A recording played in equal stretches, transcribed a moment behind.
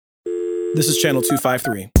This is Channel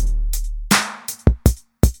 253.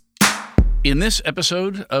 In this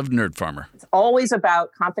episode of Nerd Farmer. It's always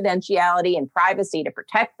about confidentiality and privacy to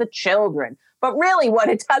protect the children. But really what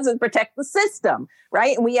it does is protect the system,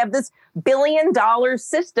 right? And we have this billion-dollar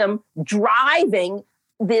system driving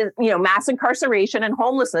the, mass incarceration and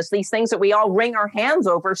homelessness, these things that we all wring our hands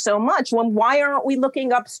over so much. Why aren't we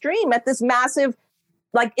looking upstream at this massive,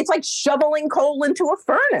 it's like shoveling coal into a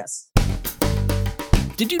furnace?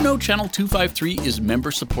 Did you know Channel 253 is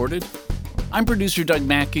member supported? I'm producer Doug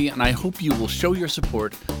Mackey, and I hope you will show your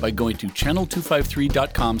support by going to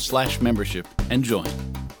channel253.com/membership and join.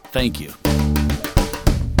 Thank you.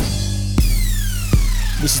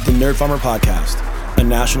 This is the Nerd Farmer Podcast, a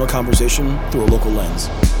national conversation through a local lens.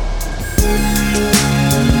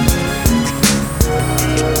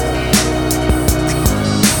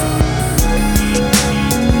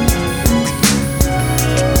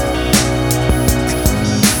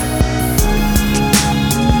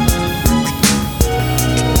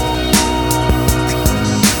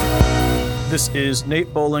 This is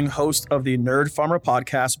Nate Bowling, host of the Nerd Farmer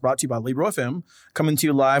Podcast, brought to you by Libro FM, coming to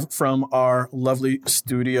you live from our lovely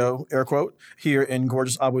studio, air quote, here in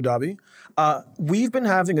gorgeous Abu Dhabi. We've been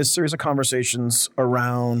having a series of conversations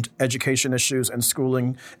around education issues and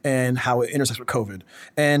schooling and how it intersects with COVID.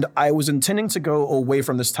 And I was intending to go away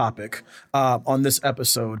from this topic on this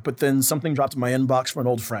episode, but then something dropped in my inbox from an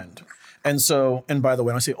old friend. And by the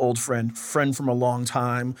way, when I say old friend from a long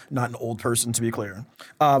time, not an old person, to be clear.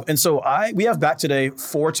 We have back today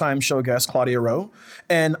 4-time show guest Claudia Rowe,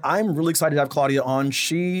 and I'm really excited to have Claudia on.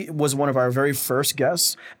 She was one of our very first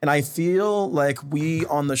guests, and I feel like we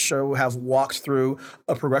on the show have walked through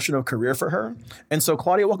a progression of career for her. And so,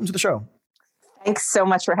 Claudia, welcome to the show. Thanks so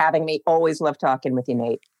much for having me. Always love talking with you,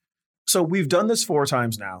 Nate. So we've done this 4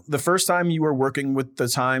 times now. The first time you were working with the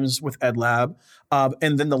Times with EdLab.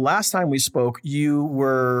 And then the last time we spoke, you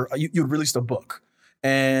released a book.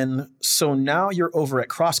 And so now you're over at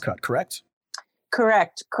Crosscut, correct?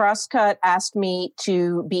 Correct. Crosscut asked me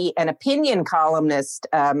to be an opinion columnist.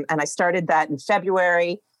 And I started that in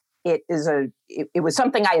February. It was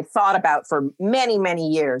something I had thought about for many, many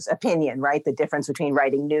years. Opinion, right? The difference between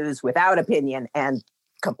writing news without opinion and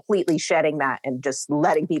completely shedding that and just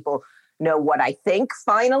letting people know what I think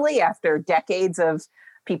finally after decades of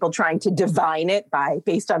people trying to divine it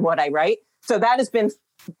based on what I write. So that has been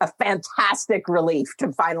a fantastic relief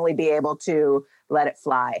to finally be able to let it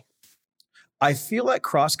fly. I feel like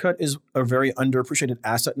Crosscut is a very underappreciated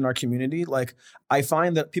asset in our community. I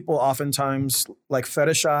find that people oftentimes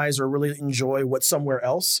fetishize or really enjoy what's somewhere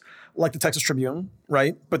else, like the Texas Tribune,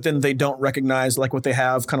 right? But then they don't recognize what they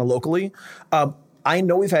have kind of locally. I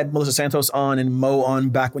know we've had Melissa Santos on and Mo on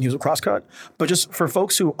back when he was with Crosscut, but just for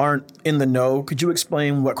folks who aren't in the know, could you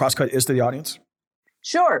explain what Crosscut is to the audience?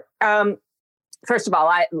 Sure. First of all,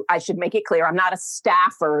 I should make it clear, I'm not a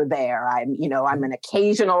staffer there. I'm an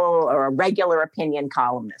occasional or a regular opinion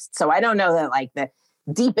columnist. So I don't know the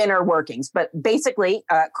deep inner workings, but basically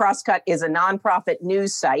Crosscut is a nonprofit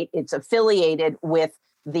news site. It's affiliated with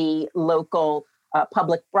the local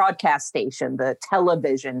public broadcast station, the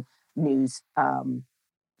television news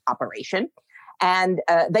operation. And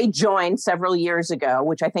they joined several years ago,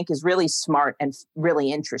 which I think is really smart and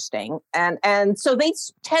really interesting. And so they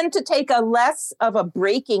tend to take a less of a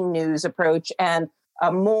breaking news approach and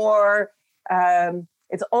a more,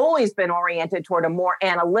 it's always been oriented toward a more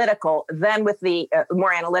analytical, then with the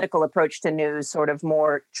more analytical approach to news, sort of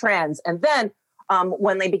more trends. And then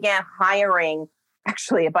when they began hiring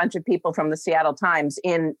actually a bunch of people from the Seattle Times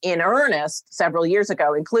in earnest several years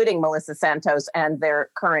ago, including Melissa Santos and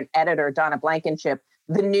their current editor, Donna Blankenship,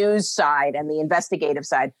 the news side and the investigative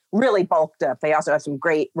side really bulked up. They also have some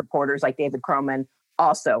great reporters like David Croman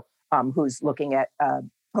also, who's looking at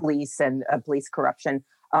police and police corruption,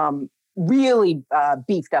 really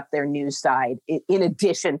beefed up their news side in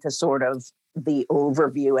addition to sort of the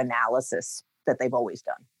overview analysis that they've always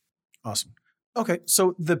done. Awesome. Okay,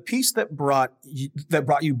 so the piece that brought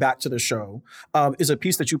you back to the show is a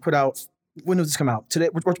piece that you put out. When did this come out? Today,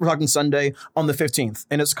 we're talking Sunday on the 15th,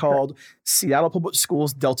 and it's called Seattle Public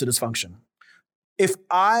Schools Delta Dysfunction. If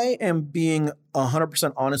I am being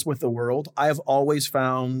 100% honest with the world, I have always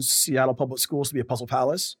found Seattle Public Schools to be a puzzle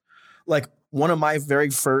palace. One of my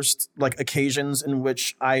very first occasions in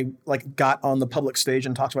which I got on the public stage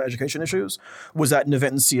and talked about education issues was at an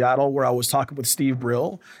event in Seattle where I was talking with Steve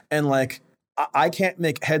Brill, and I can't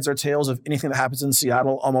make heads or tails of anything that happens in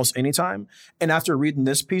Seattle almost anytime. And after reading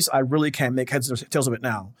this piece, I really can't make heads or tails of it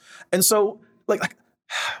now. And so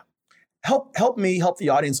help me help the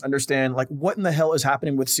audience understand what in the hell is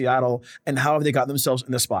happening with Seattle and how have they got themselves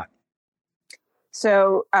in this spot?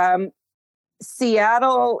 So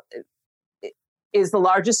Seattle is the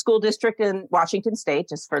largest school district in Washington State,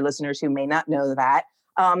 just for listeners who may not know that.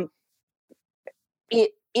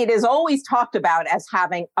 It is always talked about as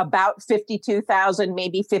having about 52,000,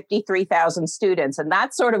 maybe 53,000 students. And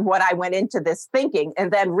that's sort of what I went into this thinking,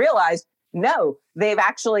 and then realized, no, they've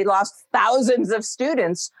actually lost thousands of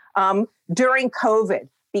students during COVID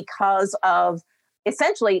because of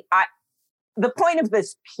essentially, the point of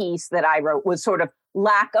this piece that I wrote was sort of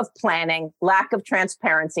lack of planning, lack of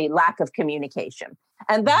transparency, lack of communication.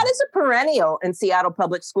 And that is a perennial in Seattle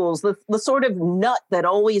public schools. The sort of nut that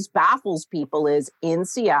always baffles people is in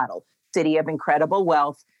Seattle, city of incredible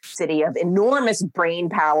wealth, city of enormous brain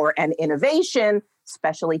power and innovation,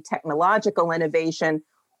 especially technological innovation.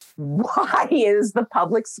 Why is the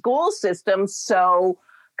public school system so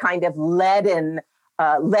kind of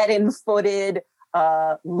leaden-footed,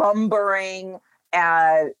 lumbering,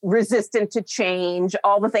 resistant to change,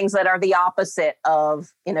 all the things that are the opposite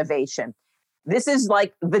of innovation? This is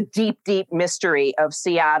like the deep, deep mystery of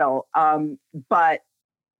Seattle. But,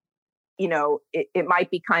 it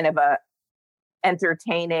might be kind of a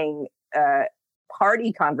entertaining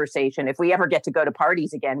party conversation. If we ever get to go to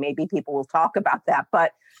parties again, maybe people will talk about that.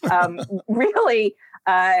 But really,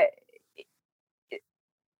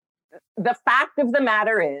 the fact of the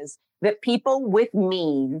matter is that people with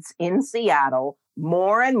means in Seattle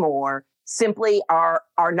more and more simply are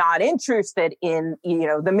not interested in,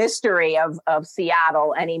 the mystery of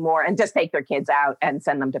Seattle anymore, and just take their kids out and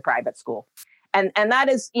send them to private school. And that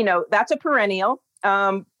is, that's a perennial.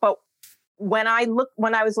 But when I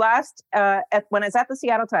was at the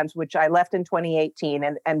Seattle Times, which I left in 2018,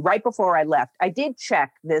 and right before I left, I did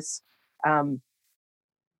check this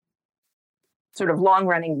sort of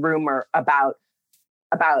long-running rumor about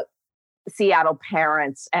Seattle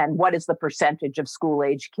parents and what is the percentage of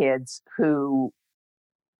school-age kids who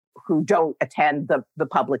don't attend the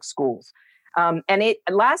public schools. And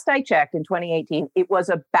last I checked in 2018, it was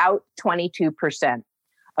about 22%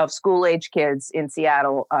 of school-age kids in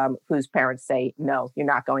Seattle whose parents say, no, you're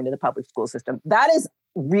not going to the public school system. That is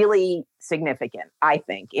really significant, I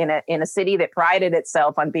think, in a city that prided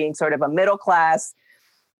itself on being sort of a middle class,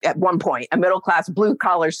 at one point, a middle class blue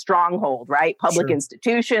collar stronghold, right? Public Sure.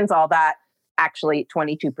 institutions, all that. Actually,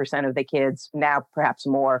 22% of the kids, now perhaps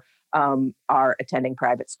more, are attending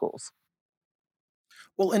private schools.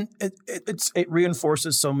 Well, and it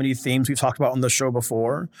reinforces so many themes we've talked about on the show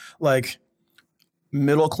before, like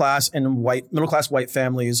middle class white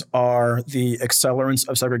families are the accelerants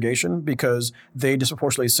of segregation because they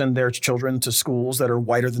disproportionately send their children to schools that are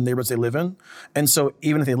whiter than neighborhoods they live in. And so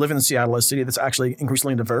even if they live in Seattle, a city that's actually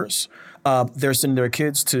increasingly diverse, they're sending their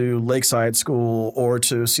kids to Lakeside School or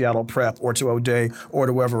to Seattle Prep or to O'Day or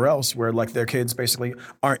to wherever else where like their kids basically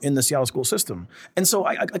aren't in the Seattle school system. And so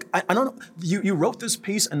I don't know, you wrote this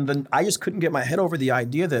piece and then I just couldn't get my head over the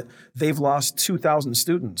idea that they've lost 2,000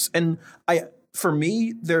 students. And for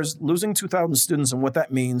me, there's losing 2,000 students and what that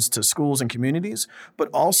means to schools and communities, but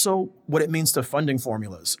also what it means to funding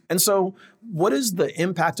formulas. And so what is the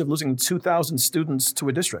impact of losing 2,000 students to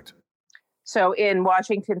a district? So in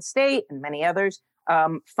Washington State and many others,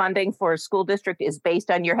 funding for a school district is based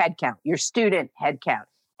on your head count, your student head count.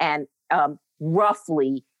 And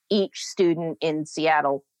roughly each student in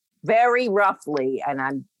Seattle, very roughly, and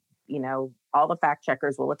I'm, all the fact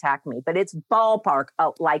checkers will attack me, but it's ballpark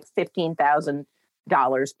like $15,000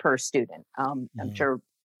 per student. I'm sure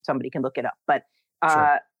somebody can look it up, but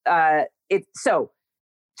so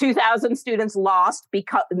 2,000 students lost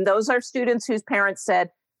because those are students whose parents said,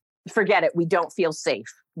 forget it, we don't feel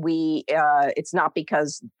safe. It's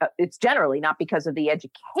generally not because of the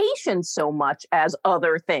education so much as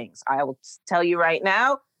other things. I will tell you right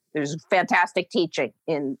now, there's fantastic teaching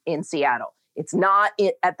in Seattle. It's not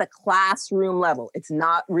at the classroom level. It's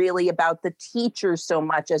not really about the teachers so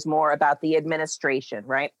much as more about the administration,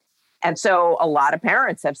 right? And so a lot of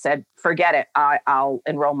parents have said, forget it, I'll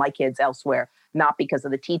enroll my kids elsewhere, not because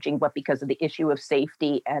of the teaching, but because of the issue of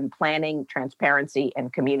safety and planning, transparency,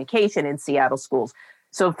 and communication in Seattle schools.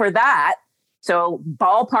 So for that,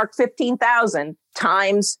 ballpark 15,000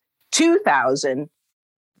 times 2,000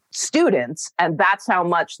 students, and that's how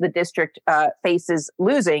much the district faces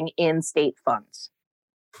losing in state funds.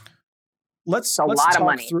 Let's a lot of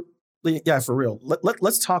money. Yeah, for real.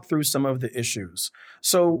 Let's talk through some of the issues.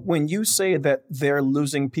 So when you say that they're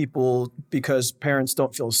losing people because parents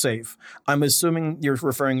don't feel safe, I'm assuming you're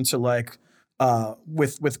referring to like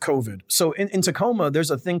with COVID. So in Tacoma,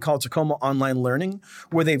 there's a thing called Tacoma Online Learning,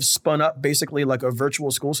 where they've spun up basically like a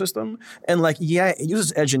virtual school system. And like, yeah, it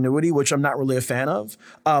uses Edgenuity, which I'm not really a fan of.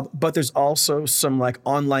 But there's also some like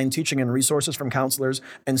online teaching and resources from counselors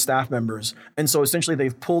and staff members. And so essentially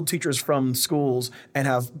they've pulled teachers from schools and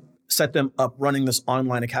have set them up running this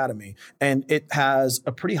online academy. And it has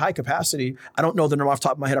a pretty high capacity. I don't know the number off the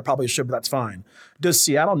top of my head. I probably should, but that's fine. Does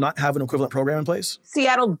Seattle not have an equivalent program in place?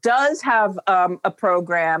 Seattle does have a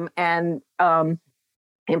program and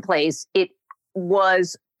in place. It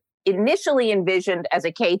was initially envisioned as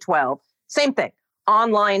a K-12, same thing,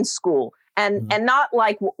 online school. And not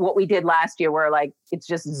like what we did last year where like it's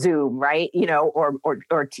just Zoom, right? You know,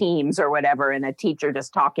 or Teams or whatever, and a teacher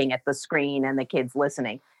just talking at the screen and the kids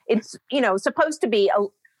listening. It's, you know, supposed to be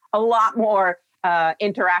a lot more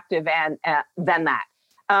interactive and than that.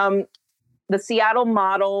 The Seattle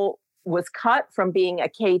model was cut from being a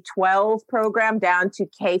K-12 program down to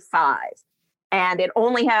K-5, and it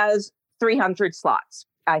only has 300 slots.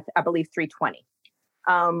 I believe 320.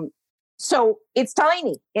 So it's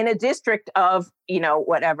tiny in a district of, you know,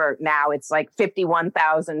 whatever. Now it's like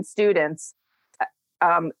 51,000 students.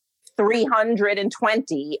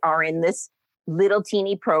 320 are in this little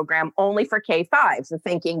teeny program only for K-5. The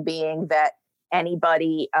thinking being that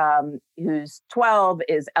anybody who's 12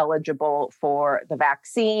 is eligible for the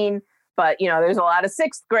vaccine. But, you know, there's a lot of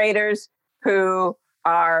sixth graders who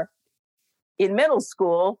are in middle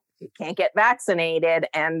school, can't get vaccinated,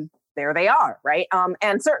 and there they are, right?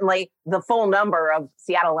 And certainly the full number of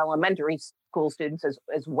Seattle elementary school students is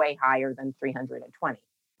way higher than 320, of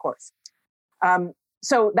course.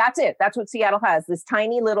 So that's it. That's what Seattle has, this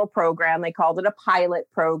tiny little program. They called it a pilot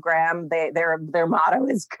program. Their motto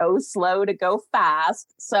is go slow to go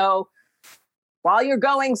fast. So while you're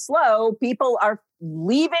going slow, people are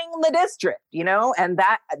leaving the district, you know, and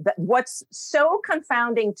that what's so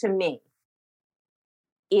confounding to me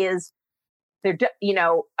is you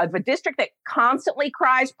know, of a district that constantly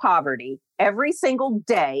cries poverty every single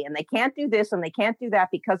day, and they can't do this and they can't do that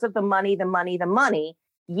because of the money,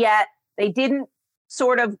 yet they didn't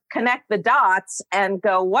sort of connect the dots and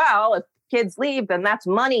go, well, if kids leave, then that's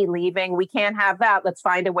money leaving. We can't have that. Let's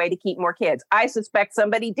find a way to keep more kids. I suspect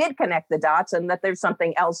somebody did connect the dots and that there's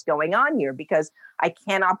something else going on here, because I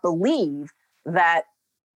cannot believe that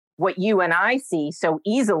what you and I see so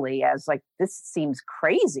easily as like, this seems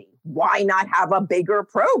crazy. Why not have a bigger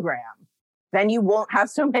program? Then you won't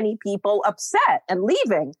have so many people upset and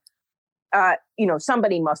leaving. You know,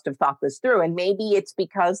 somebody must have thought this through. And maybe it's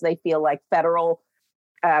because they feel like federal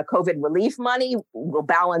COVID relief money will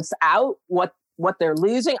balance out what they're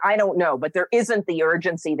losing. I don't know, but there isn't the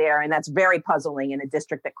urgency there. And that's very puzzling in a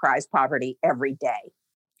district that cries poverty every day.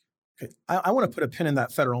 Okay. I want to put a pin in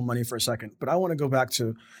that federal money for a second, but I want to go back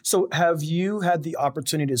to, so have you had the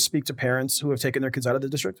opportunity to speak to parents who have taken their kids out of the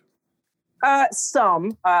district?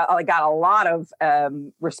 Some. I got a lot of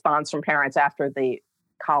response from parents after the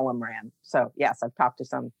column ran. So yes, I've talked to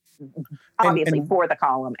some, obviously for the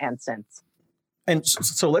column and since. And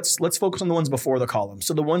so let's focus on the ones before the column.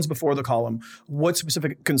 So the ones before the column, what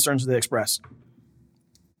specific concerns do they express?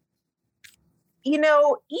 You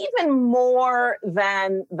know, even more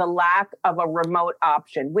than the lack of a remote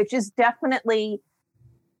option, which is definitely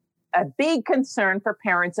a big concern for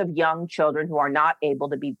parents of young children who are not able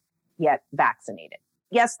to be yet vaccinated.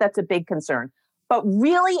 Yes, that's a big concern, but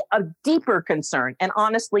really a deeper concern. And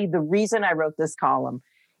honestly, the reason I wrote this column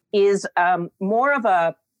is more of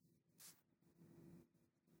a,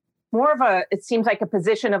 it seems like a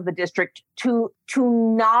position of the district to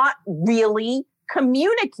not really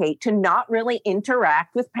communicate, to not really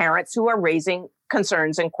interact with parents who are raising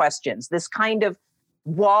concerns and questions. This kind of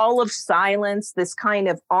wall of silence, this kind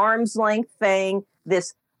of arm's length thing,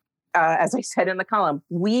 this, as I said in the column,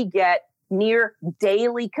 we get near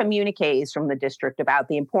daily communiques from the district about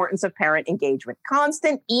the importance of parent engagement,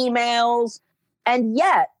 constant emails. And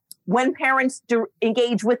yet, when parents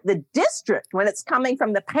engage with the district, when it's coming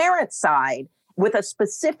from the parent side with a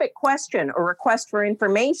specific question or request for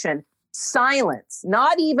information, silence,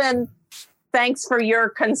 not even thanks for your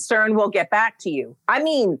concern, we'll get back to you. I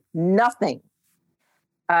mean, nothing.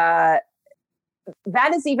 That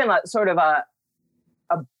is even a sort of a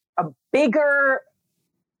bigger,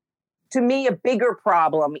 to me, a bigger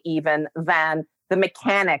problem even than the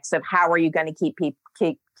mechanics of how are you going to keep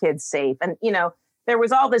kids safe. And, you know, there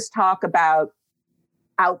was all this talk about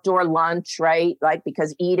outdoor lunch, right? Like,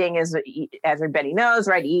 because eating is, everybody knows,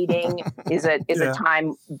 right? Eating is a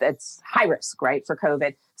time that's high risk, right? For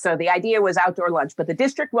COVID. So the idea was outdoor lunch, but the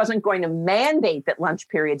district wasn't going to mandate that lunch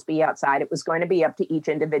periods be outside. It was going to be up to each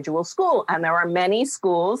individual school. And there are many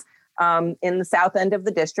schools in the south end of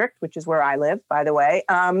the district, which is where I live, by the way,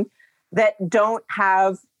 that don't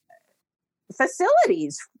have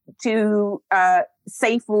facilities to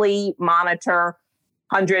safely monitor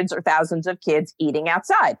hundreds or thousands of kids eating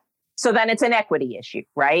outside. So then it's an equity issue,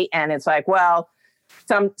 right? And it's like, well,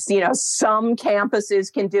 some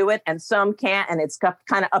campuses can do it and some can't, and it's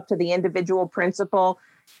kind of up to the individual principal.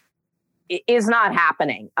 It is not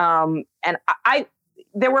happening. And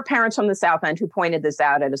there were parents from the South End who pointed this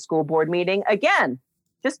out at a school board meeting. Again,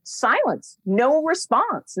 just silence, no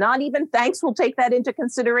response, not even thanks, we'll take that into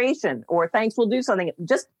consideration, or thanks, we'll do something,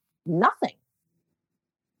 just nothing.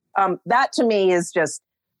 That to me is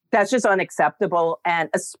that's just unacceptable. And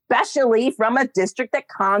especially from a district that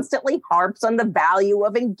constantly harps on the value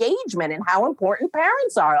of engagement and how important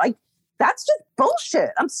parents are. Like, that's just bullshit.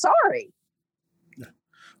 I'm sorry.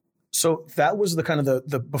 So that was the kind of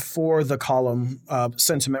the before the column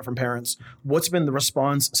sentiment from parents. What's been the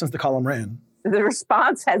response since the column ran? The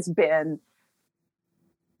response has been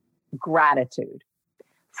gratitude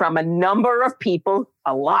from a number of people,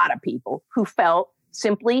 a lot of people who felt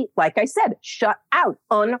simply, like I said, shut out,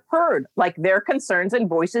 unheard, like their concerns and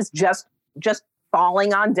voices just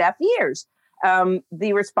falling on deaf ears.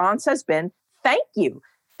 The response has been, thank you.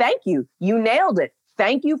 You nailed it.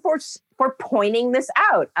 Thank you for pointing this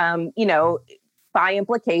out. By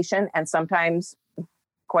implication and sometimes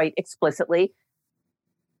quite explicitly,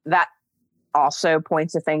 that also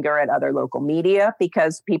points a finger at other local media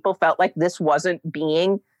because people felt like this wasn't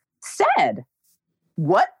being said.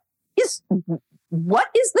 What is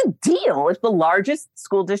the deal if the largest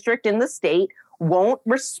school district in the state won't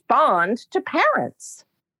respond to parents?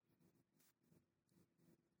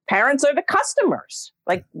 Parents are the customers.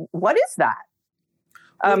 Like, what is that?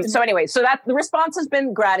 So that the response has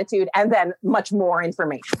been gratitude and then much more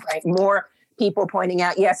information, right? More people pointing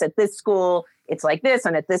out, yes, at this school, it's like this,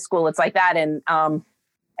 and at this school, it's like that. And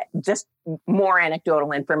just more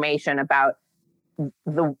anecdotal information about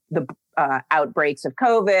the outbreaks of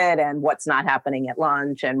COVID and what's not happening at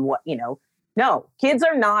lunch and no, kids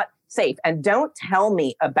are not safe. And don't tell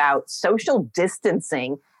me about social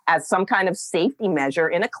distancing as some kind of safety measure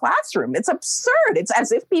in a classroom. It's absurd. It's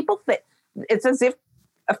as if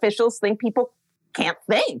officials think people can't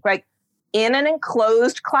think. Like, in an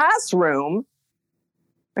enclosed classroom,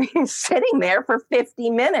 sitting there for 50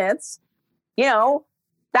 minutes,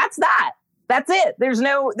 that's that. That's it. There's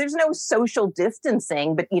no social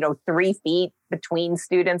distancing, but 3 feet between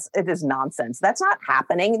students. It is nonsense. That's not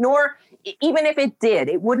happening. Nor, even if it did,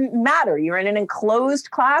 it wouldn't matter. You're in an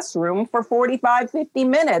enclosed classroom for 45, 50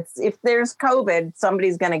 minutes. If there's COVID,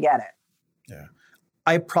 somebody's going to get it. Yeah.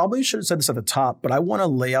 I probably should have said this at the top, but I want to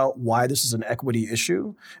lay out why this is an equity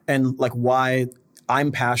issue and like why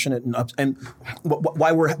I'm passionate and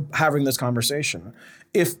why we're having this conversation.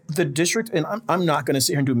 If the district, and I'm not going to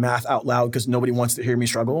sit here and do math out loud because nobody wants to hear me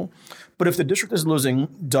struggle, but if the district is losing,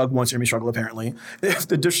 Doug wants to hear me struggle apparently, if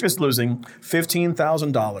the district is losing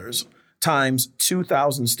 $15,000 times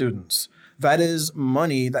 2,000 students, that is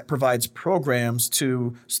money that provides programs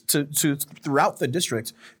to throughout the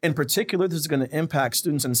district. In particular, this is going to impact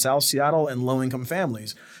students in South Seattle and low-income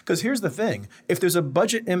families. Because here's the thing. If there's a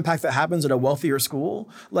budget impact that happens at a wealthier school,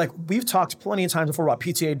 like we've talked plenty of times before about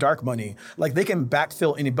PTA dark money, like they can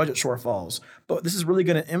backfill any budget shortfalls. But this is really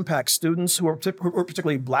going to impact students who are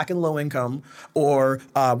particularly Black and low income or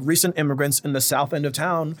recent immigrants in the south end of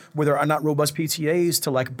town where there are not robust PTAs to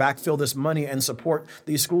like backfill this money and support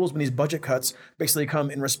these schools when these budget cuts basically come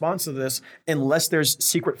in response to this, unless there's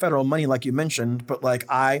secret federal money like you mentioned. But like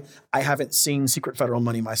I haven't seen secret federal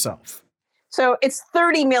money myself. So it's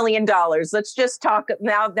 $30 million. Let's just talk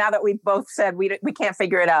now that we've both said we can't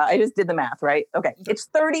figure it out. I just did the math, right? Okay. It's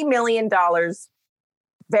 $30 million,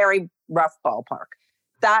 very rough ballpark.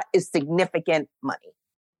 That is significant money.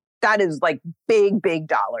 That is like big, big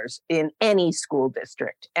dollars in any school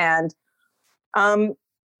district. And one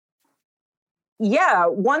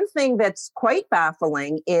thing that's quite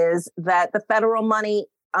baffling is that the federal money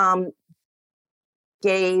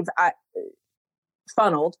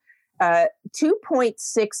funneled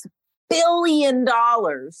 $2.6 billion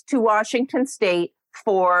to Washington State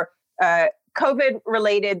for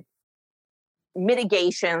COVID-related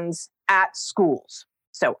mitigations at schools.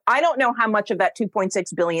 So I don't know how much of that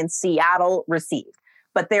 $2.6 billion Seattle received,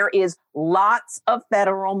 but there is lots of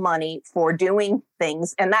federal money for doing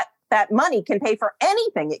things, and that money can pay for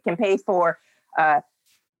anything. It can pay for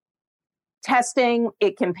testing.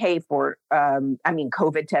 It can pay for,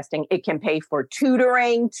 COVID testing. It can pay for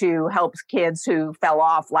tutoring to help kids who fell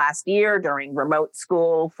off last year during remote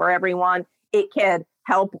school for everyone. It can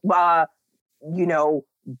help,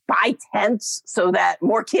 buy tents so that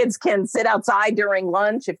more kids can sit outside during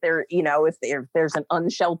lunch if there's an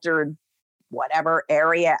unsheltered whatever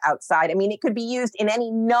area outside. I mean, it could be used in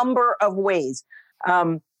any number of ways,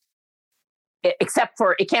 except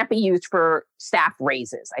for it can't be used for staff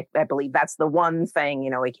raises. I believe that's the one thing,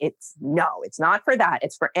 it's not for that.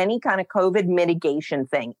 It's for any kind of COVID mitigation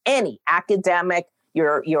thing, any academic,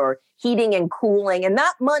 your heating and cooling, and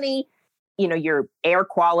that money, your air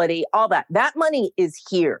quality, all that money is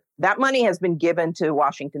here. That money has been given to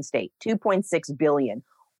Washington State, $2.6 billion.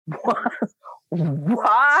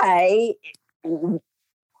 Why?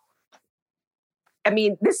 I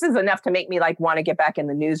mean, this is enough to make me want to get back in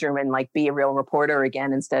the newsroom and be a real reporter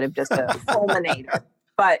again instead of just a fulminator.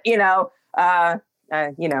 But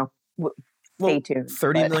stay tuned.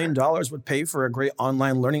 $30 million would pay for a great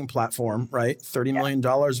online learning platform, right? $30 million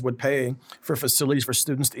would pay for facilities for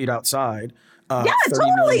students to eat outside. Yeah,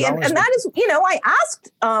 totally. And that is, I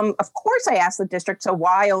asked, of course I asked the district, so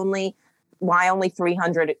why only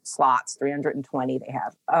 300 slots, 320 they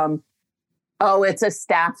have? It's a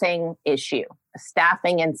staffing issue, a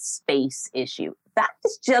staffing and space issue. That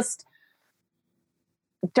is just,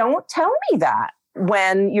 don't tell me that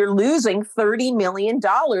when you're losing $30 million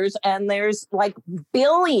and there's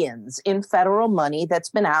billions in federal money that's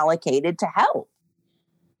been allocated to help.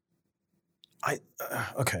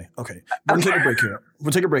 Okay. We'll take a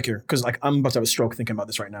break here. Because I'm about to have a stroke thinking about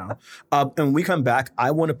this right now. And when we come back,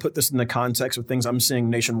 I want to put this in the context of things I'm seeing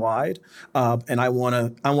nationwide. And I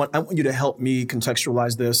want you to help me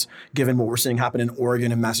contextualize this, given what we're seeing happen in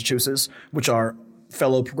Oregon and Massachusetts, which are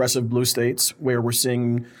fellow progressive blue states where we're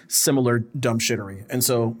seeing similar dumb shittery. And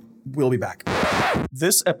so we'll be back.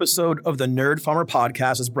 This episode of the Nerd Farmer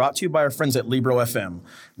Podcast is brought to you by our friends at Libro FM.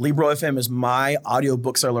 Libro FM is my audio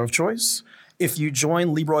bookseller of choice. If you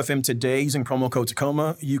join Libro FM today using promo code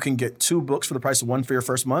Tacoma, you can get 2 books for the price of 1 for your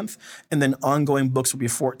first month. And then ongoing books will be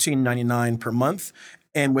 $14.99 per month.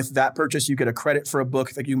 And with that purchase, you get a credit for a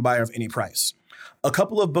book that you can buy of any price. A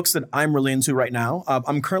couple of books that I'm really into right now.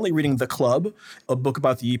 I'm currently reading The Club, a book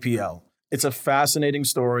about the EPL. It's a fascinating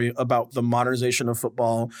story about the modernization of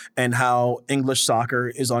football and how English soccer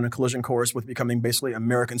is on a collision course with becoming basically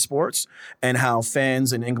American sports, and how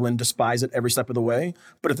fans in England despise it every step of the way.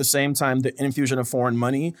 But at the same time, the infusion of foreign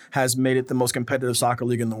money has made it the most competitive soccer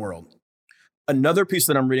league in the world. Another piece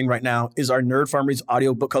that I'm reading right now is our Nerd Farm Reads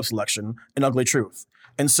audio book club selection, An Ugly Truth.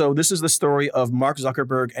 And so this is the story of Mark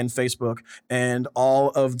Zuckerberg and Facebook and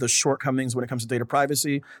all of the shortcomings when it comes to data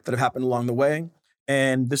privacy that have happened along the way.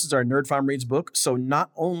 And this is our Nerd Farm Reads book. So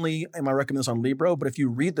not only am I recommending this on Libro, but if you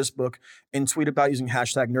read this book and tweet about using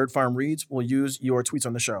hashtag Nerd Farm Reads, we'll use your tweets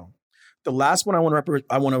on the show. The last one I want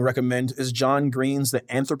to recommend is John Green's The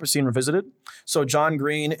Anthropocene Revisited. So John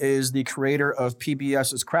Green is the creator of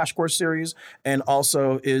PBS's Crash Course series and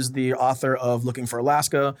also is the author of Looking for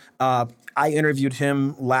Alaska. I interviewed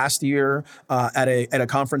him last year at a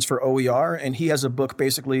conference for OER, and he has a book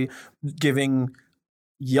basically giving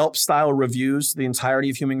Yelp-style reviews to the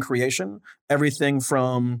entirety of human creation, everything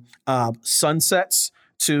from sunsets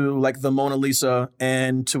to the Mona Lisa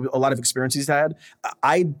and to a lot of experiences he's had.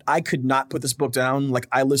 I could not put this book down.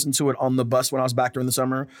 I listened to it on the bus when I was back during the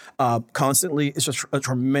summer constantly. It's just a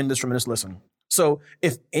tremendous listen. So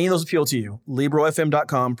if any of those appeal to you,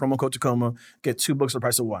 LibroFM.com, promo code Tacoma, get 2 books for the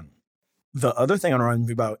price of 1. The other thing I want to remind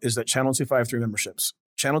you about is that Channel 253 memberships.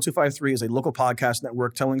 Channel 253 is a local podcast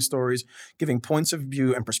network telling stories, giving points of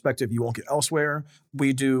view and perspective you won't get elsewhere.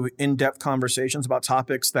 We do in-depth conversations about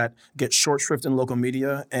topics that get short shrift in local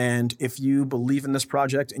media. And if you believe in this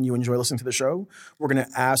project and you enjoy listening to the show, we're going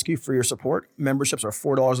to ask you for your support. Memberships are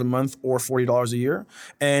 $4 a month or $40 a year.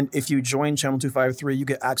 And if you join Channel 253, you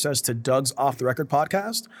get access to Doug's Off the Record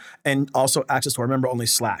podcast and also access to our member-only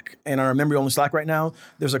Slack. And our member-only Slack right now,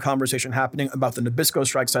 there's a conversation happening about the Nabisco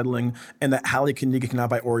strike settling and that Hallie Carnegie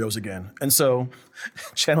cannot buy Oreos again. And so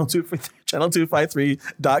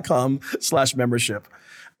channel253.com/membership.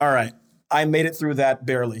 All right. I made it through that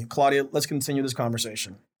barely. Claudia, let's continue this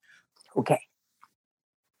conversation. Okay.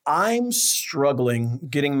 I'm struggling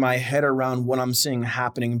getting my head around what I'm seeing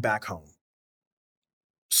happening back home.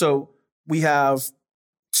 So we have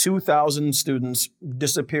 2,000 students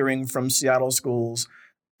disappearing from Seattle schools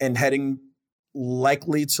and heading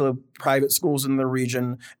likely to private schools in the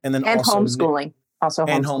region. And also homeschooling.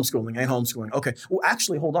 Homeschooling. Okay. Well,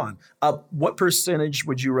 actually, hold on. What percentage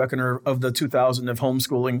would you reckon of the 2,000 of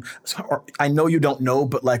homeschooling? I know you don't know,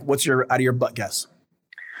 but what's your out of your butt guess?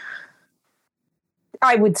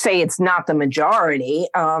 I would say it's not the majority,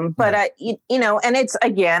 but and it's,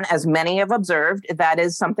 again, as many have observed, that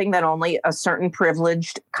is something that only a certain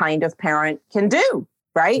privileged kind of parent can do.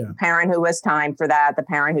 right? Yeah. The parent who has time for that, the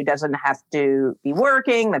parent who doesn't have to be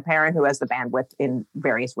working, the parent who has the bandwidth in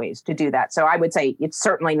various ways to do that. So I would say it's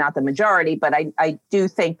certainly not the majority, but I do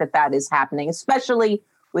think that that is happening, especially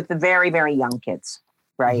with the very, very young kids,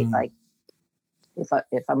 right? Mm-hmm. Like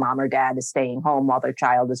if a mom or dad is staying home while their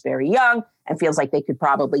child is very young and feels like they could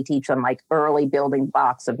probably teach them like early building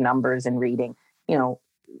blocks of numbers and reading, the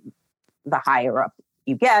higher up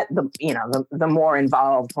you get, the more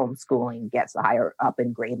involved homeschooling gets, the higher up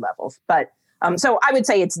in grade levels. But so I would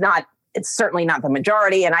say it's certainly not the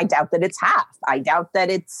majority, and I doubt that it's half. I doubt that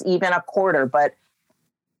it's even a quarter, but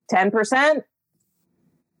 10%,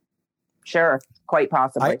 sure, quite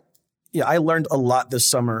possibly. I learned a lot this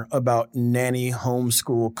summer about nanny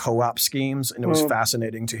homeschool co-op schemes, and it was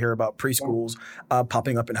fascinating to hear about preschools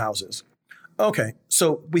popping up in houses. Okay,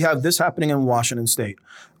 so we have this happening in Washington State.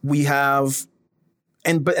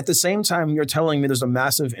 But at the same time, you're telling me there's a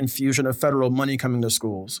massive infusion of federal money coming to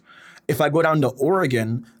schools. If I go down to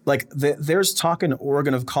Oregon, there's talk in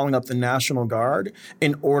Oregon of calling up the National Guard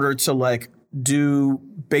in order to do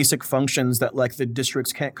basic functions that the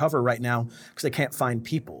districts can't cover right now because they can't find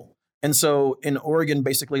people. And so in Oregon,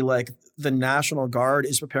 basically, the National Guard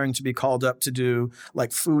is preparing to be called up to do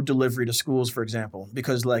food delivery to schools, for example,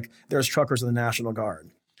 because there's truckers in the National Guard.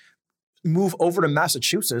 Move over to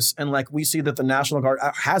Massachusetts, and we see that the National Guard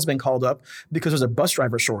has been called up because there's a bus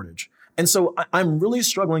driver shortage. And so I'm really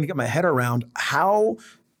struggling to get my head around how.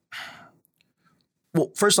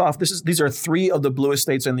 Well, first off, these are 3 of the bluest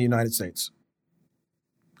states in the United States.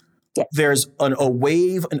 Yes. There's an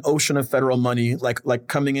ocean of federal money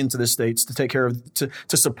coming into the states to take care of to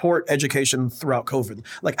support education throughout COVID.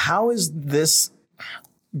 How is this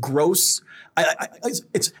gross?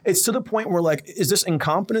 It's to the point where is this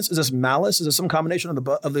incompetence? Is this malice? Is this some combination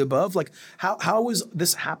of the above? How is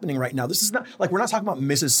this happening right now? This is not we're not talking about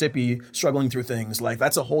Mississippi struggling through things.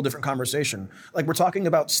 That's a whole different conversation. We're talking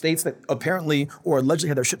about states that apparently or allegedly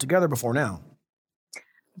had their shit together before now.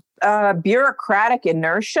 Bureaucratic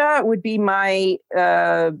inertia would be my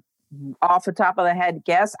off the top of the head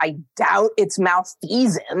guess. I doubt it's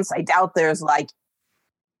malfeasance. I doubt there's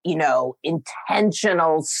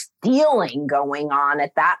intentional stealing going on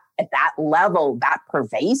at that level, that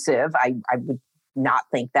pervasive. I would not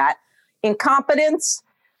think that. Incompetence,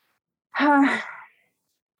 to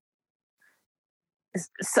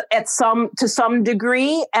some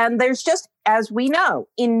degree, and there's just, as we know,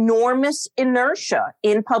 enormous inertia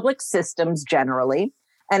in public systems generally,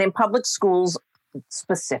 and in public schools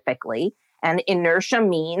specifically. And inertia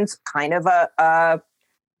means kind of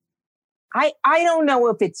I don't know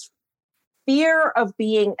if it's fear of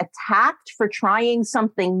being attacked for trying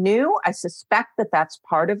something new. I suspect that that's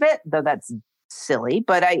part of it, though that's silly.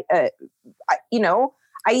 But I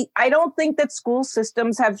don't think that school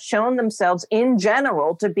systems have shown themselves in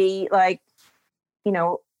general to be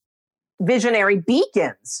visionary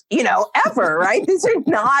beacons, ever, right? These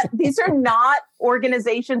are not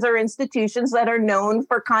organizations or institutions that are known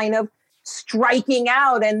for kind of striking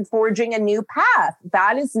out and forging a new path.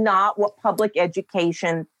 That is not what public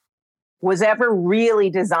education was ever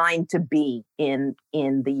really designed to be in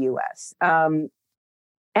the US.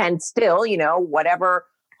 And still, whatever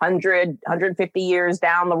 150 years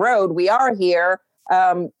down the road we are here,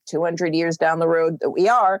 200 years down the road that we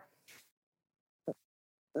are,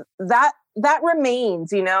 that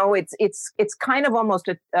remains, it's kind of almost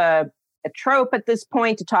a trope at this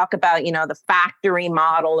point to talk about, the factory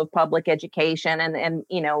model of public education. And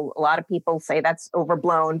a lot of people say that's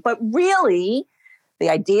overblown, but really the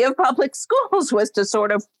idea of public schools was to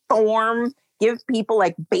sort of give people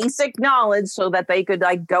basic knowledge so that they could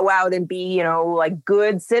go out and be,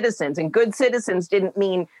 good citizens. And good citizens didn't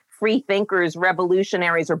mean free thinkers,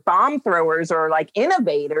 revolutionaries, or bomb throwers, or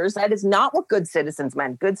innovators. That is not what good citizens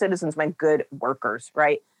meant. Good citizens meant good workers,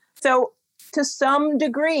 right? So to some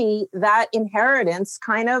degree, that inheritance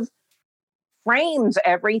kind of frames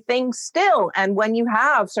everything still. And when you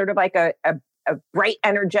have sort of a bright,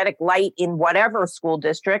 energetic light in whatever school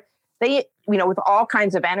district, they, with all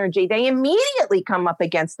kinds of energy, they immediately come up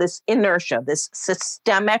against this inertia, this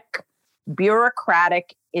systemic,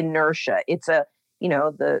 bureaucratic inertia. It's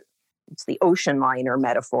it's the ocean liner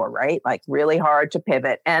metaphor, right? Really hard to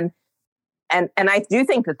pivot. And I do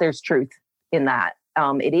think that there's truth in that.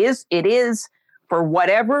 It is for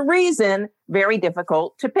whatever reason, very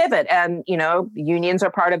difficult to pivot. And, unions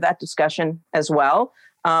are part of that discussion as well.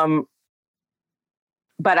 But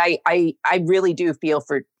I really do feel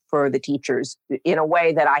for the teachers in a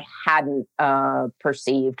way that I hadn't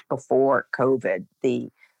perceived before COVID,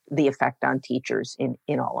 the effect on teachers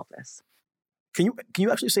in all of this. Can you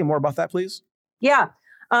actually say more about that, please? Yeah.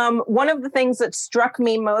 One of the things that struck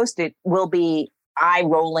me most, it will be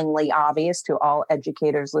eye-rollingly obvious to all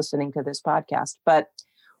educators listening to this podcast, but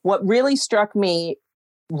what really struck me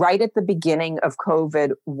right at the beginning of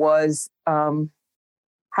COVID was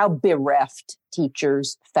how bereft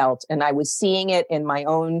teachers felt. And I was seeing it in my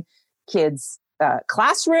own kids'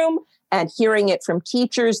 classroom and hearing it from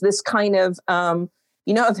teachers, this kind of,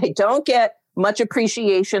 they don't get much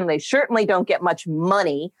appreciation. They certainly don't get much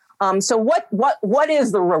money. So what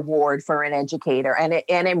is the reward for an educator? And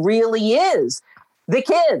it really is the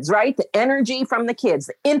kids, right? The energy from the kids,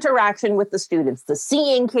 the interaction with the students, the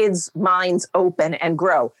seeing kids' minds open and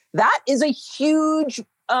grow. That is a huge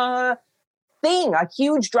thing, a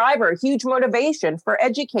huge driver, a huge motivation for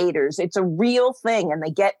educators. It's a real thing, and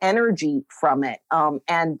they get energy from it.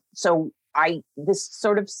 And so this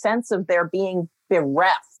sort of sense of their being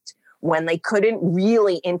bereft when they couldn't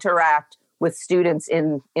really interact with students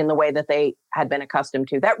in the way that they had been accustomed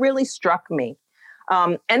to, that really struck me.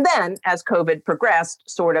 And then as COVID progressed,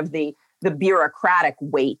 sort of the bureaucratic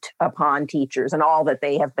weight upon teachers and all that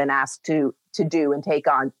they have been asked to do and take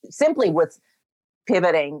on simply with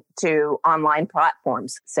pivoting to online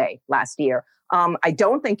platforms, say, last year. I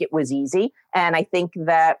don't think it was easy. And I think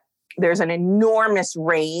that there's an enormous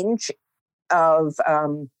range of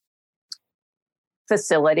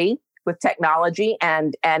facility with technology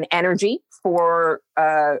and energy for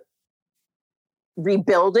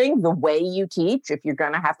rebuilding the way you teach. If you're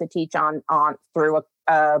going to have to teach on through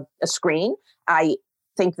a screen, I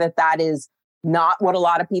think that is not what a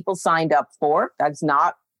lot of people signed up for. That's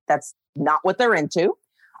not what they're into.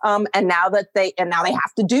 And now they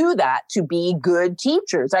have to do that to be good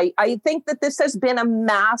teachers. I think that this has been a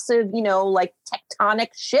massive, tectonic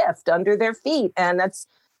shift under their feet. And that's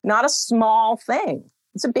not a small thing.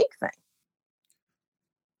 It's a big thing.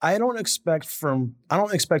 I don't expect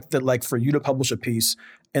that, like, for you to publish a piece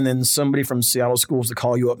and then somebody from Seattle Schools to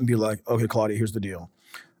call you up and be like, okay, Claudia, here's the deal.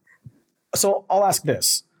 So I'll ask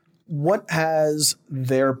this. What has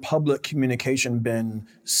their public communication been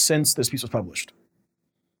since this piece was published?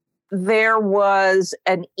 There was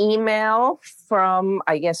an email from,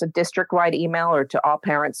 I guess, a district-wide email or to all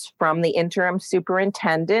parents from the interim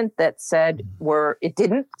superintendent that said it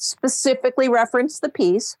didn't specifically reference the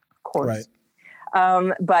piece, of course. Right.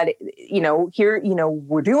 But, here,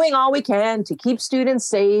 we're doing all we can to keep students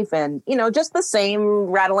safe and, just the same,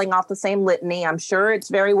 rattling off the same litany. I'm sure it's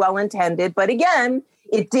very well intended. But again,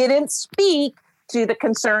 it didn't speak to the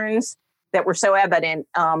concerns that were so evident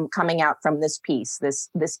coming out from this piece,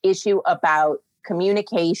 this issue about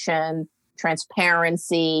communication,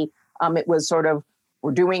 transparency. It was sort of,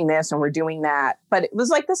 we're doing this and we're doing that. But it was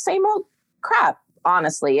like the same old crap,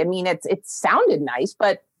 honestly. I mean, it sounded nice,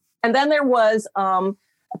 but and then there was a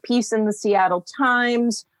piece in the Seattle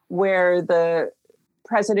Times where the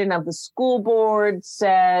president of the school board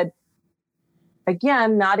said,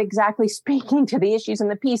 again, not exactly speaking to the issues in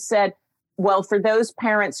the piece, said, well, for those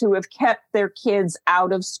parents who have kept their kids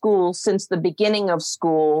out of school since the beginning of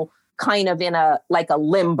school, kind of in a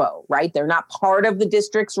limbo, right? They're not part of the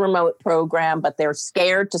district's remote program, but they're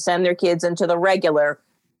scared to send their kids into the regular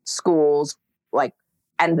schools.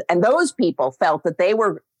 And those people felt that they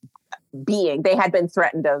had been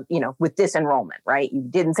threatened with disenrollment, right? You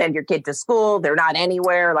didn't send your kid to school. They're not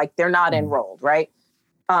anywhere. They're not enrolled, right?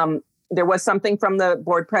 There was something from the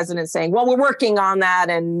board president saying, well, we're working on that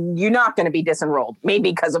and you're not going to be disenrolled,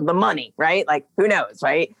 maybe because of the money, right? Who knows,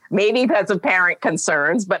 right? Maybe because of parent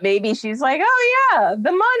concerns, but maybe she's like, oh yeah,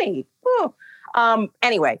 the money.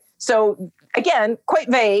 Anyway, so again,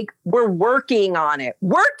 quite vague. We're working on it.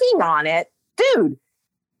 Working on it? Dude,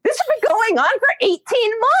 this has been going on for 18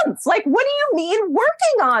 months. What do you mean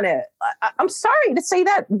working on it? I'm sorry to say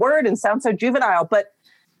that word and sound so juvenile, but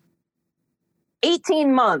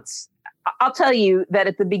 18 months. I'll tell you that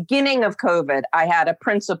at the beginning of COVID, I had a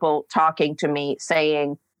principal talking to me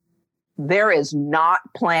saying, there is not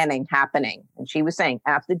planning happening. And she was saying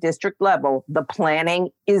at the district level, the planning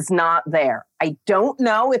is not there. I don't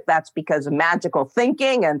know if that's because of magical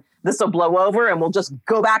thinking and this will blow over and we'll just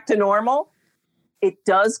go back to normal. It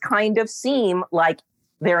does kind of seem like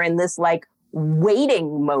they're in this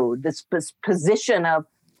waiting mode, this position of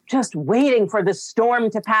just waiting for the storm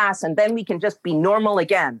to pass and then we can just be normal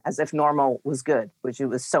again, as if normal was good, which it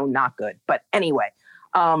was so not good. But anyway,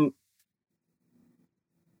 when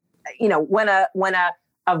a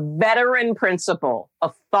veteran principal,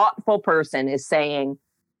 a thoughtful person is saying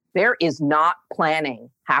there is not planning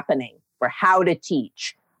happening for how to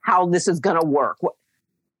teach, how this is going to work,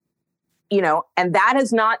 and that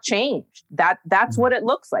has not changed. That's what it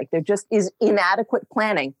looks like. There just is inadequate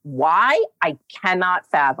planning. Why? I cannot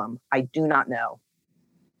fathom. I do not know.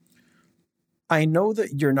 I know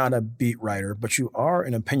that you're not a beat writer, but you are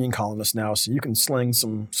an opinion columnist now, so you can sling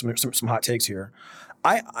some hot takes here.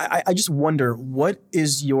 I just wonder, what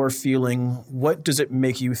is your feeling? What does it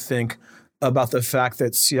make you think about the fact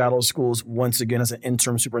that Seattle schools, once again, as an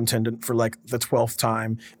interim superintendent for like the 12th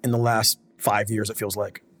time in the last 5 years, it feels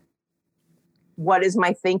like? What is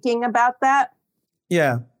my thinking about that?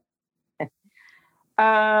 Yeah.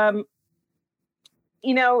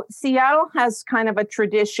 Seattle has kind of a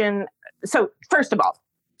tradition. So first of all,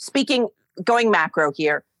 going macro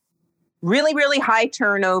here, really, really high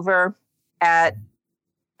turnover at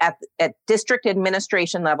district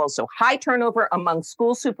administration level. So high turnover among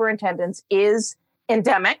school superintendents is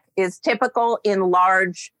endemic, is typical in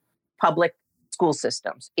large public school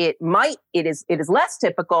systems. It is less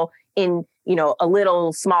typical in, a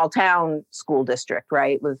little small town school district,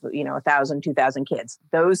 right? With, 1,000, 2,000 kids.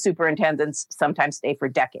 Those superintendents sometimes stay for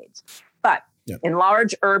decades. But in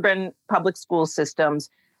large urban public school systems,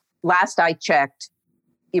 last I checked,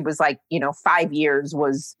 it was like, 5 years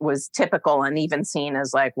was typical and even seen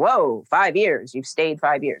as like, whoa, 5 years, you've stayed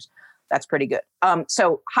 5 years. That's pretty good.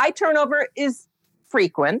 So high turnover is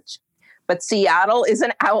frequent, but Seattle is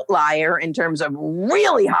an outlier in terms of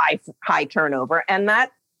really high turnover. And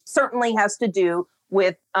that certainly has to do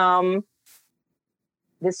with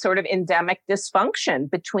this sort of endemic dysfunction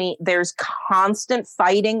there's constant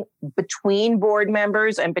fighting between board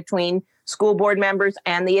members and between school board members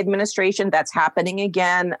and the administration. That's happening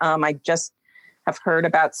again. I just have heard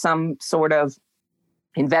about some sort of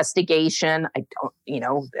investigation.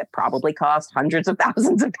 That probably cost hundreds of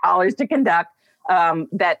thousands of dollars to conduct.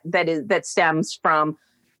 That stems from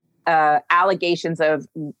allegations of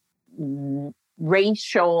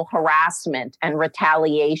racial harassment and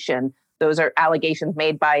retaliation. Those are allegations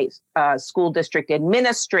made by school district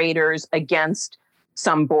administrators against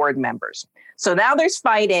some board members. So now there's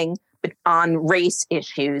fighting on race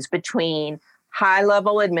issues between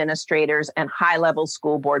high-level administrators and high-level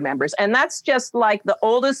school board members. And that's just like the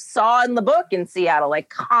oldest saw in the book in Seattle, like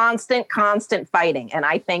constant fighting. And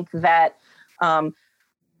I think that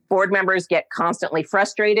board members get constantly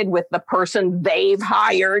frustrated with the person they've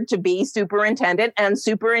hired to be superintendent, and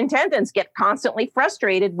superintendents get constantly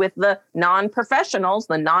frustrated with the non-professionals,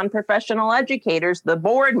 the non-professional educators, the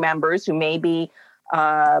board members who may be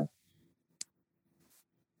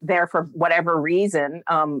there for whatever reason,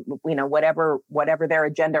 whatever their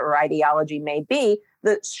agenda or ideology may be.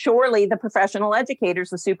 Surely the professional educators,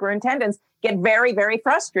 the superintendents, get very, very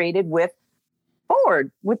frustrated with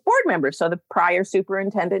board members. So the prior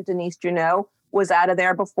superintendent, Denise Juneau, was out of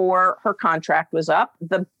there before her contract was up.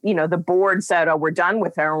 The board said, "Oh, we're done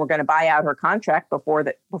with her and we're going to buy out her contract before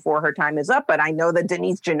her time is up." But I know that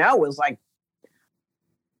Denise Juneau was like,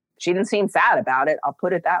 she didn't seem sad about it. I'll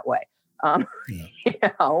put it that way.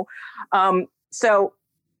 So,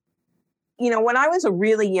 when I was a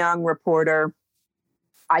really young reporter,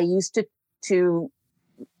 I used to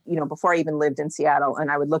before I even lived in Seattle,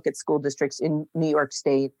 and I would look at school districts in New York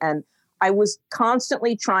State, and I was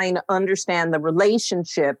constantly trying to understand the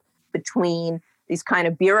relationship between these kind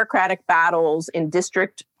of bureaucratic battles in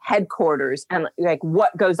district headquarters and like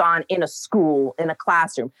what goes on in a school, in a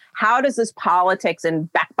classroom. How does this politics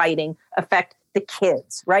and backbiting affect the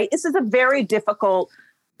kids, right? This is a very difficult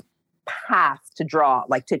path to draw.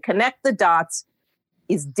 Like, to connect the dots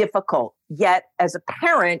is difficult. Yet as a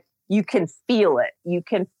parent, you can feel it. You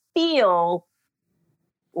can feel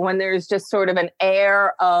when there's just sort of an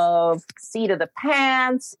air of seat of the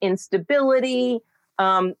pants, instability.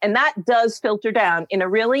 And that does filter down in a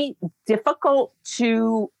really difficult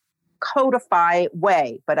to codify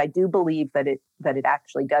way. But I do believe that it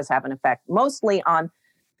actually does have an effect, mostly on,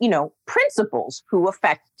 principals who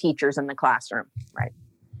affect teachers in the classroom, right?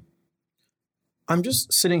 I'm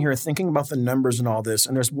just sitting here thinking about the numbers and all this,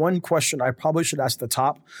 and there's one question I probably should ask at the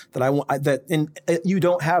top that you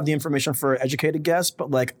don't have the information for educated guests,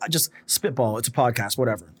 but like, I just spitball. It's a podcast,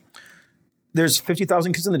 whatever. There's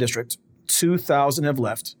 50,000 kids in the district. 2,000 have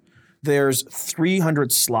left. There's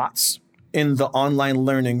 300 slots in the online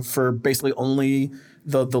learning for basically only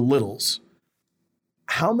the littles.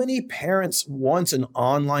 How many parents want an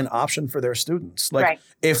online option for their students? Like, right.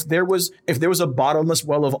 if there was a bottomless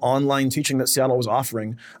well of online teaching that Seattle was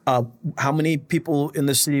offering, how many people in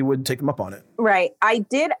the city would take them up on it? Right. I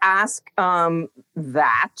did ask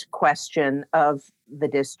that question of the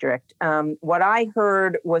district. What I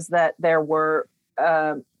heard was that there were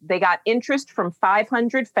they got interest from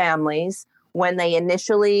 500 families when they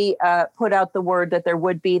initially put out the word that there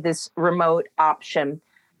would be this remote option.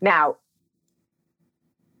 Now,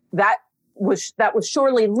 that was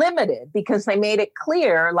surely limited because they made it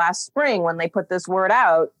clear last spring when they put this word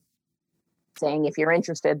out saying, if you're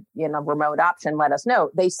interested in a remote option, let us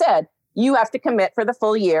know. They said, you have to commit for the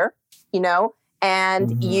full year,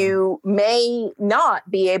 and you may not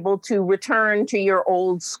be able to return to your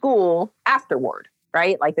old school afterward,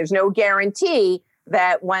 right? Like there's no guarantee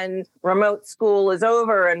that when remote school is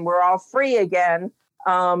over and we're all free again,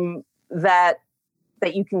 that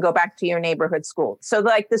you can go back to your neighborhood school. So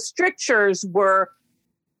like the strictures were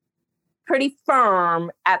pretty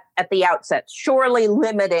firm at the outset, surely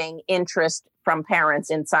limiting interest from parents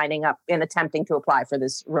in signing up, in attempting to apply for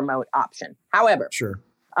this remote option. However,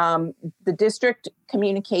 the district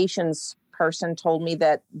communications person told me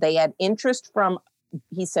that they had interest from,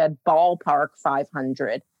 he said, ballpark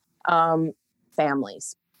 500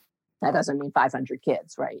 families. That doesn't mean 500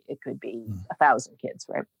 kids, right? It could be 1,000 kids,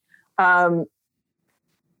 right?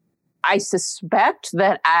 I suspect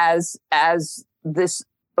that as this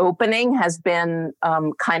opening has been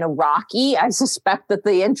kind of rocky, I suspect that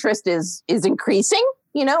the interest is increasing,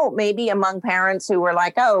 maybe among parents who were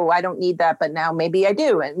like, oh, I don't need that, but now maybe I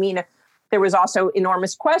do. I mean, there was also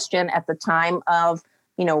enormous question at the time of,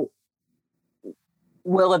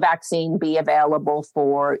 will a vaccine be available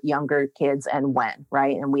for younger kids and when,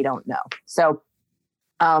 right? And we don't know. So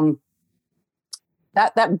that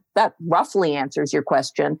roughly answers your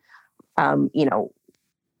question.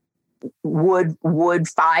 Would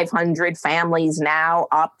 500 families now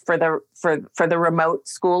opt for the remote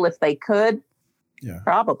school if they could? Yeah,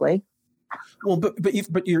 probably. Well,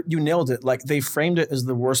 but you nailed it. Like they framed it as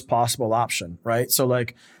the worst possible option, right? So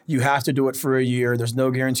like you have to do it for a year. There's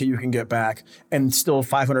no guarantee you can get back, and still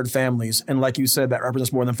 500 families. And like you said, that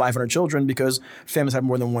represents more than 500 children because families have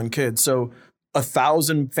more than one kid. So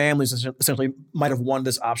 1,000 families essentially might have won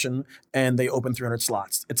this option, and they opened 300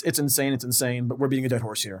 slots. It's insane. It's insane. But we're beating a dead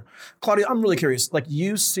horse here. Claudia, I'm really curious. Like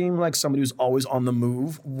you seem like somebody who's always on the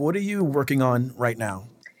move. What are you working on right now?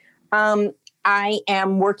 I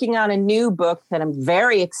am working on a new book that I'm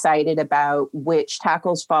very excited about, which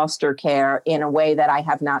tackles foster care in a way that I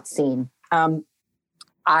have not seen.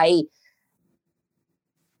 I,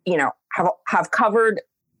 have covered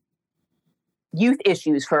youth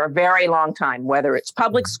issues for a very long time, whether it's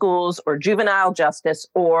public schools or juvenile justice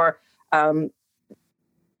or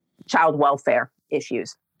child welfare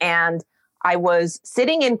issues. And I was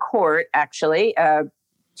sitting in court, actually, about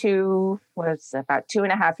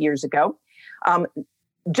 2.5 years ago.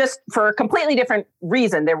 Just for a completely different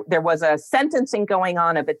reason. There was a sentencing going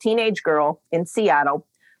on of a teenage girl in Seattle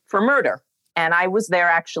for murder. And I was there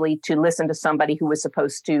actually to listen to somebody who was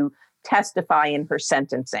supposed to testify in her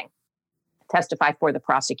sentencing, testify for the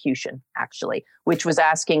prosecution, actually, which was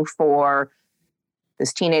asking for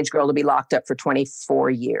this teenage girl to be locked up for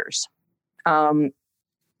 24 years. And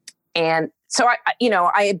so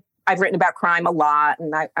I've written about crime a lot,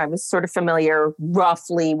 and I was sort of familiar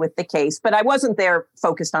roughly with the case, but I wasn't there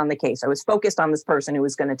focused on the case. I was focused on this person who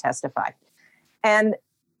was going to testify. And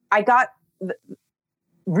I got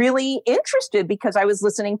really interested because I was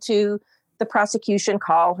listening to the prosecution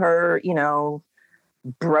call her,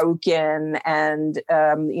 broken. And,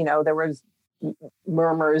 there was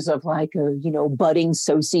murmurs of like a, budding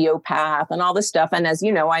sociopath and all this stuff. And as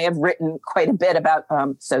you know, I have written quite a bit about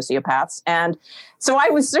sociopaths. And so I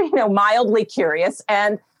was, mildly curious.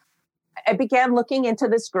 And I began looking into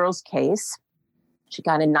this girl's case. She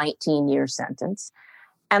got a 19-year sentence.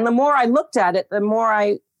 And the more I looked at it, the more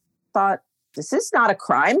I thought, this is not a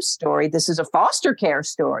crime story. This is a foster care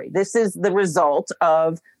story. This is the result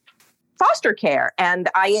of foster care. And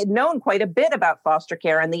I had known quite a bit about foster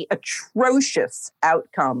care and the atrocious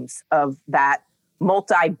outcomes of that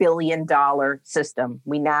multi-billion-dollar system.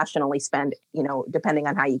 We nationally spend, depending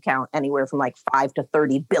on how you count, anywhere from like $5 to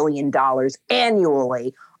 $30 billion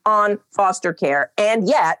annually on foster care. And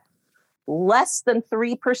yet less than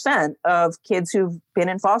 3% of kids who've been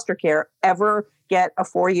in foster care ever get a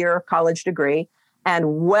 4-year college degree.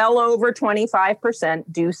 And well over 25%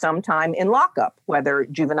 do some time in lockup, whether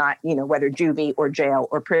juvenile, whether juvie or jail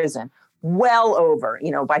or prison. Well over,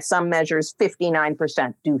 by some measures,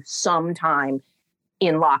 59% do some time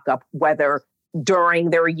in lockup, whether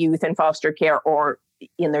during their youth in foster care or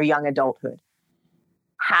in their young adulthood.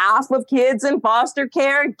 Half of kids in foster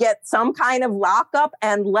care get some kind of lockup,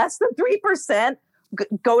 and less than 3%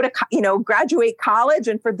 go to, graduate college.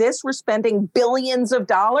 And for this, we're spending billions of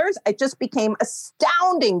dollars. It just became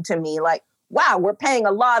astounding to me. Like, wow, we're paying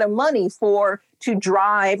a lot of money to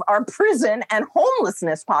drive our prison and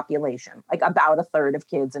homelessness population. Like about a third of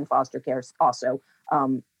kids in foster care also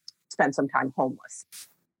spend some time homeless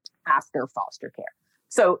after foster care.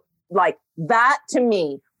 So like that to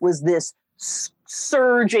me was this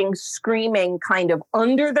surging, screaming kind of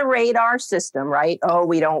under the radar system, right? Oh,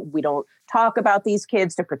 we don't talk about these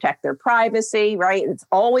kids to protect their privacy, right? It's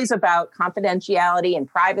always about confidentiality and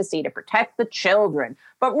privacy to protect the children.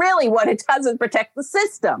 But really what it does is protect the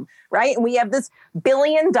system, right? And we have this $1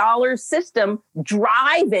 billion system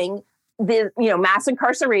driving the, mass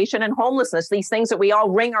incarceration and homelessness, these things that we all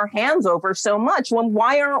wring our hands over so much. When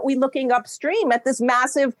why aren't we looking upstream at this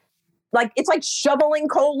massive, it's like shoveling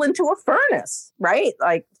coal into a furnace, right?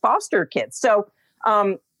 Like foster kids. So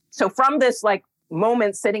from this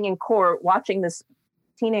moment sitting in court, watching this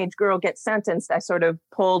teenage girl get sentenced, I sort of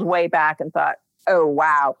pulled way back and thought, oh,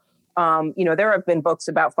 wow. There have been books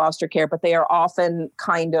about foster care, but they are often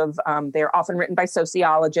they're often written by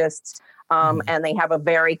sociologists, and they have a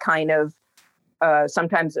very kind of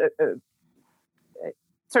sometimes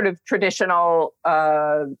sort of traditional,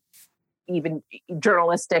 even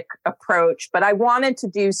journalistic approach. But I wanted to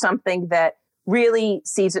do something that really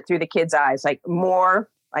sees it through the kids' eyes, more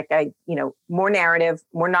narrative,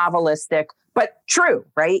 more novelistic, but true,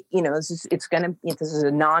 right? This is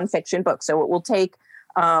a nonfiction book. So it will take,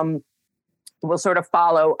 we'll sort of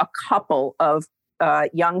follow a couple of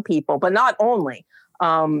young people, but not only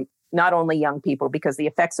young people, because the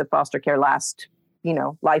effects of foster care last,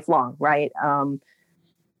 lifelong, right?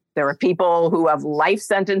 There are people who have life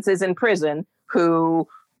sentences in prison who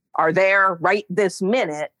are there right this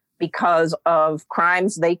minute because of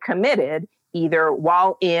crimes they committed either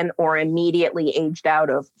while in or immediately aged out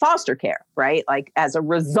of foster care, right? As a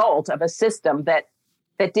result of a system that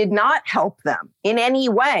did not help them in any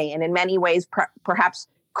way, and in many ways perhaps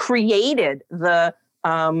created the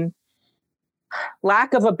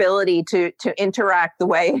lack of ability to interact the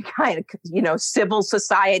way kind of, civil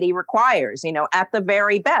society requires. At the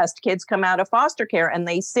very best, kids come out of foster care and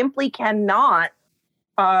they simply cannot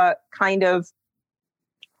kind of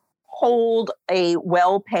hold a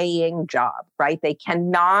well-paying job, right? They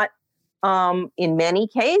cannot, in many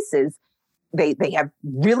cases, they have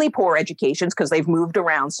really poor educations because they've moved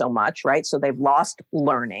around so much, right? So they've lost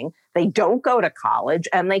learning. They don't go to college,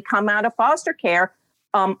 and they come out of foster care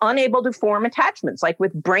unable to form attachments,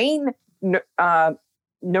 with brain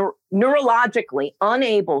neurologically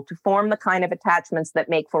unable to form the kind of attachments that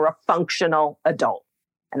make for a functional adult.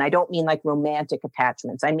 And I don't mean romantic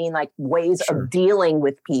attachments. I mean ways of dealing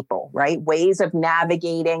with people, right? Ways of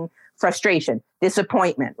navigating frustration,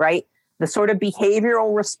 disappointment, right? The sort of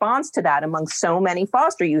behavioral response to that among so many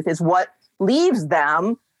foster youth is what leaves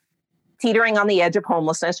them teetering on the edge of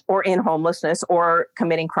homelessness or in homelessness or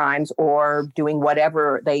committing crimes or doing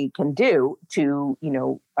whatever they can do to,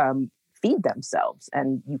 feed themselves.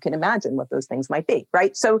 And you can imagine what those things might be,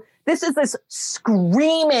 right? So this is this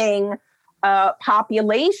screaming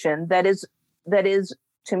population that is,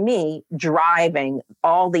 to me, driving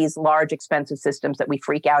all these large, expensive systems that we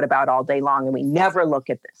freak out about all day long, and we never look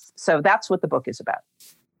at this. So that's what the book is about.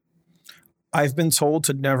 I've been told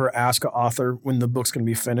to never ask an author when the book's going to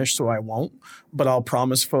be finished, so I won't. But I'll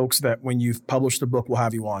promise folks that when you've published the book, we'll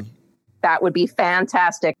have you on. That would be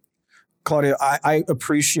fantastic. Claudia, I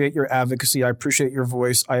appreciate your advocacy. I appreciate your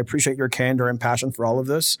voice. I appreciate your candor and passion for all of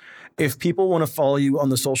this. If people want to follow you on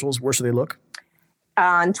the socials, where should they look?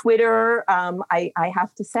 On Twitter, I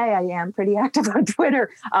have to say I am pretty active on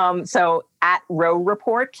Twitter. So at Roe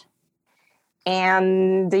Report.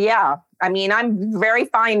 And I'm very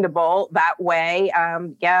findable that way.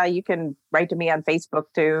 You can write to me on Facebook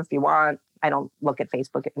too if you want. I don't look at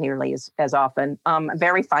Facebook nearly as often.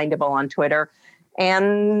 Very findable on Twitter.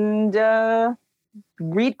 And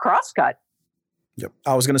read Crosscut. Yep.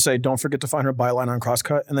 I was going to say, don't forget to find her byline on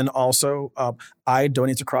Crosscut. And then also, I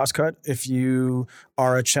donate to Crosscut. If you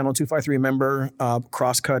are a Channel 253 member,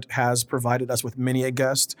 Crosscut has provided us with many a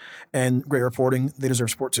guest and great reporting. They deserve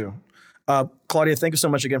support too. Claudia, thank you so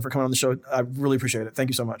much again for coming on the show. I really appreciate it. Thank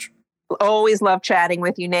you so much. Always love chatting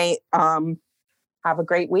with you, Nate. Have a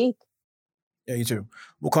great week. Yeah, you too.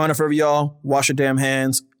 Wakanda forever, y'all. Wash your damn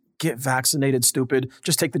hands. Get vaccinated, stupid.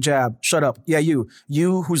 Just take the jab. Shut up. Yeah, you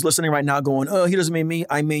who's listening right now going, oh, he doesn't mean me.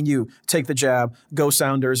 I mean you. Take the jab. Go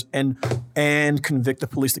Sounders and convict the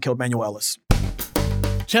police that killed Manuel Ellis.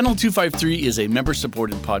 Channel 253 is a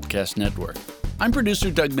member-supported podcast network. I'm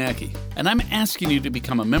producer Doug Mackey, and I'm asking you to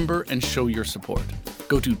become a member and show your support.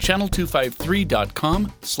 Go to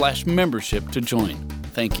channel253.com/membership to join.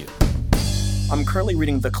 Thank you. I'm currently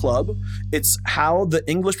reading The Club. It's how the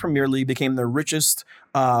English Premier League became the richest,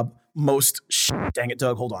 dang it,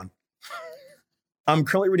 Doug, hold on. I'm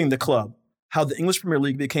currently reading The Club, how the English Premier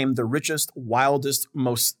League became the richest, wildest,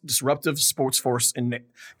 most disruptive sports force in...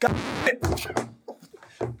 God,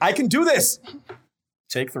 I can do this.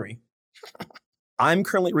 Take 3. I'm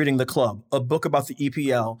currently reading The Club, a book about the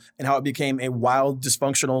EPL and how it became a wild,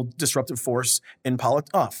 dysfunctional, disruptive force in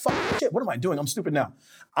politics. Oh, fuck, shit, what am I doing? I'm stupid now.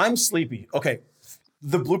 I'm sleepy. Okay,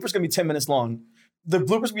 the blooper's going to be 10 minutes long. The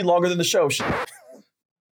bloopers will be longer than the show.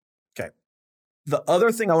 Okay. The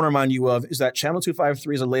other thing I want to remind you of is that Channel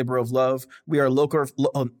 253 is a labor of love. We are local...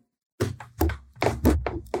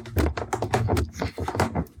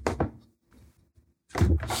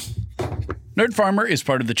 Nerd Farmer is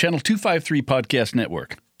part of the Channel 253 podcast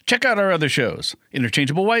network. Check out our other shows: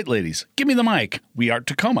 Interchangeable White Ladies, Gimme the Mic, We Art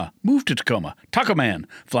Tacoma, Move to Tacoma, Taco Man,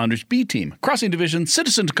 Flounders B Team, Crossing Division,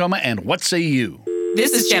 Citizen Tacoma, and What Say You?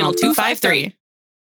 This is Channel 253.